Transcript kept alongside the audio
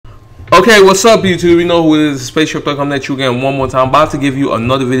Okay, what's up, YouTube? You know who it is, Spaceship.com. That you again one more time. About to give you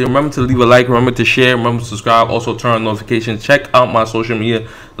another video. Remember to leave a like, remember to share, remember to subscribe. Also turn on notifications. Check out my social media.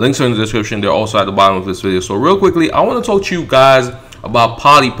 Links are in the description. They're also at the bottom of this video. So real quickly, I want to talk to you guys about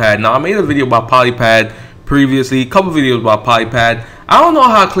PolyPad. Now, I made a video about PolyPad previously, a couple videos about PolyPad. I don't know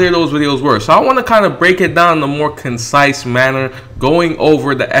how clear those videos were, so I want to kind of break it down in a more concise manner, going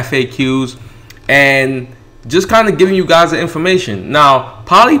over the FAQs and just kind of giving you guys the information. Now,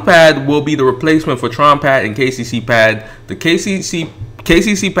 PolyPad will be the replacement for TronPad and KCCPad. The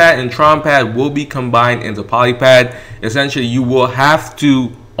KCCPad and TronPad will be combined into PolyPad. Essentially, you will have to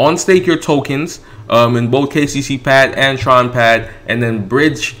unstake your tokens in both KCCPad and TronPad, and then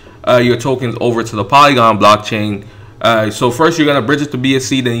bridge your tokens over to the Polygon blockchain. So first, you're gonna bridge it to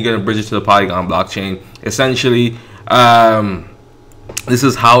BSC, then you're gonna bridge it to the Polygon blockchain. Essentially, this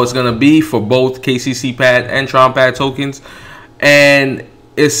is how it's going to be for both KCCPad and TronPad tokens. And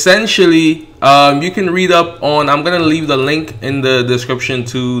essentially, you can read up on, I'm going to leave the link in the description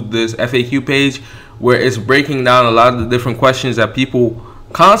to this FAQ page, where it's breaking down a lot of the different questions that people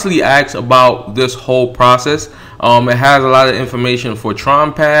constantly ask about this whole process. It has a lot of information for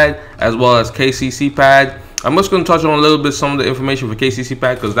TronPad as well as KCCPad. I'm just going to touch on a little bit some of the information for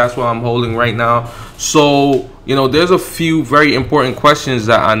KCCPad because that's what I'm holding right now. So, you know, there's a few very important questions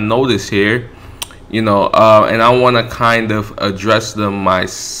that I noticed here, you know, and I want to kind of address them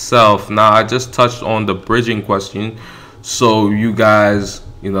myself. Now, I just touched on the bridging question, so you guys,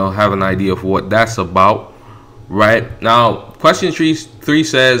 you know, have an idea of what that's about, right? Now, question 3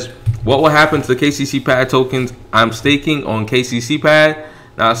 says, what will happen to the KCCPad tokens I'm staking on KCCPad?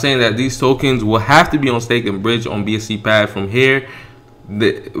 Now, saying that these tokens will have to be on stake and bridge on BSCPad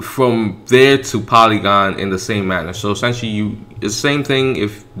from there to Polygon in the same manner. So essentially, it's the same thing.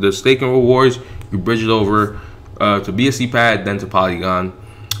 If the staking rewards, you bridge it over to BSCPad, then to Polygon.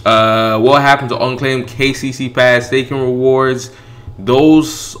 What happened to unclaimed KCCPad staking rewards?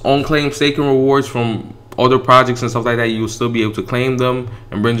 Those unclaimed staking rewards from other projects and stuff like that, you will still be able to claim them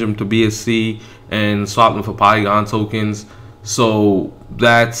and bring them to BSC and swap them for Polygon tokens. So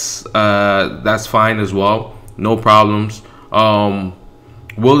that's fine as well, no problems.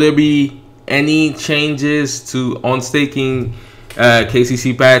 Will there be any changes to unstaking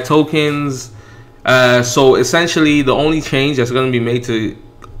KCCPad tokens? So essentially, the only change that's going to be made to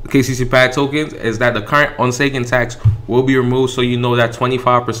KCCPad tokens is that the current unstaking tax will be removed. So you know that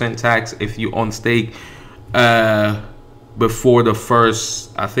 25% tax if you unstake before the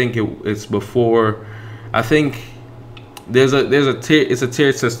first, I think it's before, I think there's a tier, it's a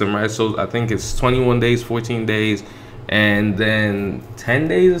tiered system, right? So I think it's 21 days, 14 days, and then 10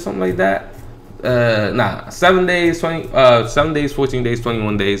 days or something like that. 7 days, 7 days, 14 days,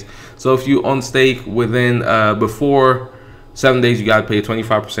 21 days. So if you unstake within before 7 days, you gotta pay a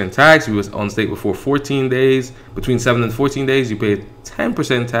 25% tax. If you unstake before 14 days, between 7 and 14 days, you pay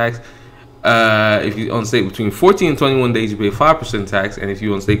 10% tax. If you unstake between 14 and 21 days, you pay 5% tax, and if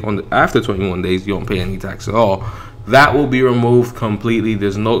you unstake after 21 days, you don't pay any tax at all. That will be removed completely.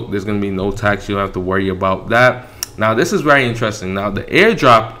 There's going to be no tax. You don't have to worry about that. Now, this is very interesting. Now, the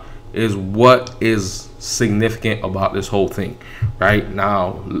airdrop is what is significant about this whole thing, right?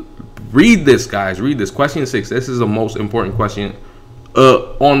 Now, read this, guys. Read this. Question 6. This is the most important question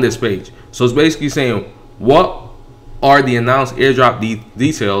on this page. So it's basically saying, what are the announced airdrop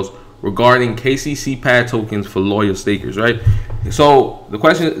details regarding KCCPad tokens for loyal stakers, right? So the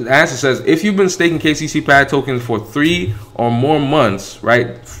answer says, if you've been staking KCCPad tokens for 3 or more months,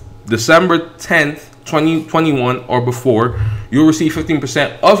 right, December 10th, 2021 or before, you'll receive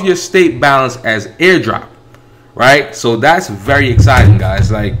 15% of your stake balance as airdrop, right? So that's very exciting,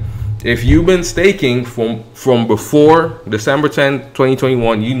 guys. Like, if you've been staking from before December 10th,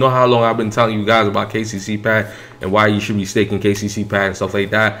 2021, you know how long I've been telling you guys about KCCPad and why you should be staking KCCPad and stuff like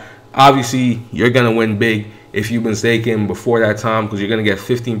that. Obviously, you're going to win big if you've been staking before that time, because you're going to get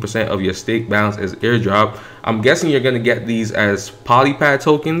 15% of your stake balance as airdrop. I'm guessing you're going to get these as PolyPad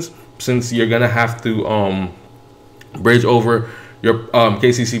tokens, since you're going to have to bridge over your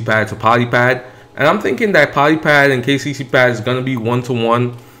KCCPad to PolyPad. And I'm thinking that PolyPad and KCCPad is going to be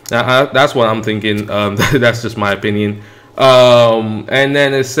 1-to-1. That's what I'm thinking. That's just my opinion. And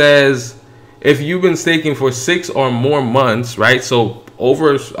then it says, if you've been staking for 6 or more months, right? So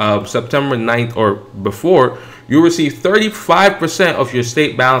over September 9th or before, you'll receive 35% of your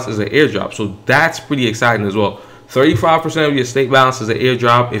stake balance as an airdrop. So that's pretty exciting as well. 35% of your stake balance is an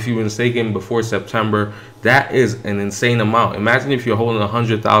airdrop if you've been staking before September. That is an insane amount. Imagine if you're holding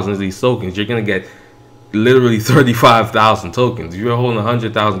 100,000 of these tokens, you're going to get literally 35,000 tokens. If you're holding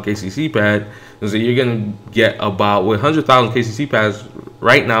 100,000 KCCPad, so you're going to get about, with 100,000 KCCPads,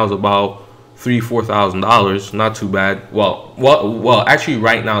 right now is about $3,000-4,000. Not too bad. Well, actually,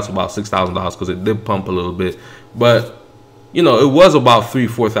 right now it's about $6,000 because it did pump a little bit. But you know, it was about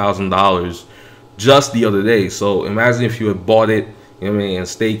 $3,000-4,000 just the other day. So imagine if you had bought it, you know what I mean, and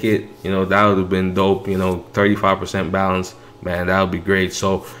stake it. You know, that would have been dope. You know, 35% balance, man, that would be great.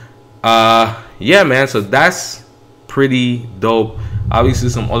 So, yeah, man. So that's pretty dope. Obviously,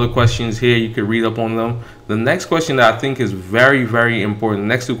 some other questions here, you could read up on them. The next question that I think is very, very important, the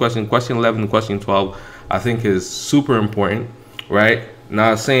next two questions, question 11 and question 12, I think is super important, right?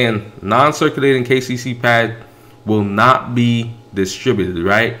 Now, it's saying non-circulating KCCPad will not be distributed,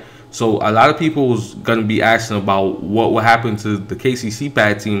 right? So a lot of people was going to be asking about what will happen to the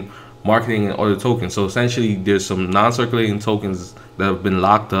KCCPad team marketing and other tokens. So essentially, there's some non-circulating tokens that have been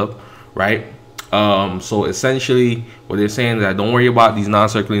locked up, right? So essentially, what they're saying is that don't worry about these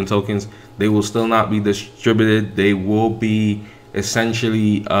non-circulating tokens. They will still not be distributed. They will be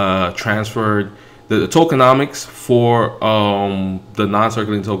essentially transferred. The tokenomics for the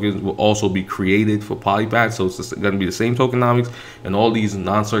non-circulating tokens will also be created for PolyPad. So it's going to be the same tokenomics, and all these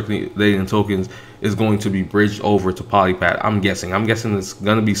non-circulating tokens is going to be bridged over to PolyPad. I'm guessing it's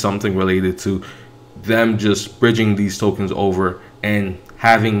going to be something related to them just bridging these tokens over and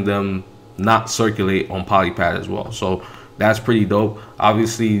having them not circulate on PolyPad as well. So that's pretty dope.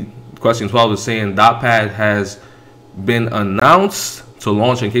 Obviously, question 12 is saying .pad has been announced to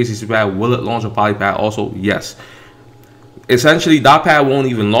launch in KCCPad. Will it launch on PolyPad also? Yes. Essentially, .pad won't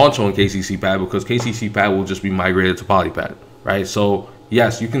even launch on KCCPad because KCCPad will just be migrated to PolyPad, right? So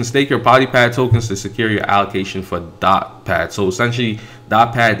yes, you can stake your PolyPad tokens to secure your allocation for .pad. So essentially,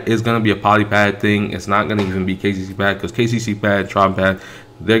 .pad is going to be a PolyPad thing. It's not going to even be KCCPad because KCCPad TronPad,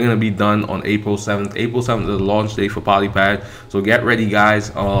 they're going to be done on April 7th. April 7th is the launch date for PolyPad. So get ready,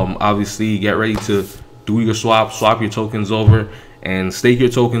 guys. Obviously, get ready to do your swap your tokens over, and stake your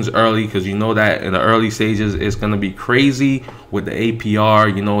tokens early, because you know that in the early stages it's going to be crazy with the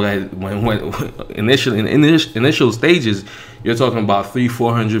APR. You know that when initial stages, you're talking about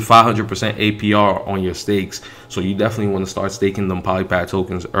 300-400-500% APR on your stakes. So you definitely want to start staking them PolyPad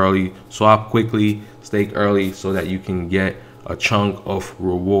tokens early. Swap quickly, stake early, so that you can get a chunk of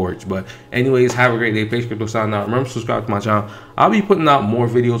rewards. But anyways, have a great day. Pace Crypto signing out. Remember to subscribe to my channel. I'll be putting out more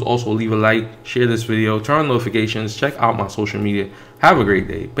videos. Also, leave a like, share this video, turn on notifications, check out my social media. Have a great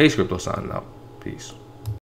day. Pace Crypto signing out. Peace.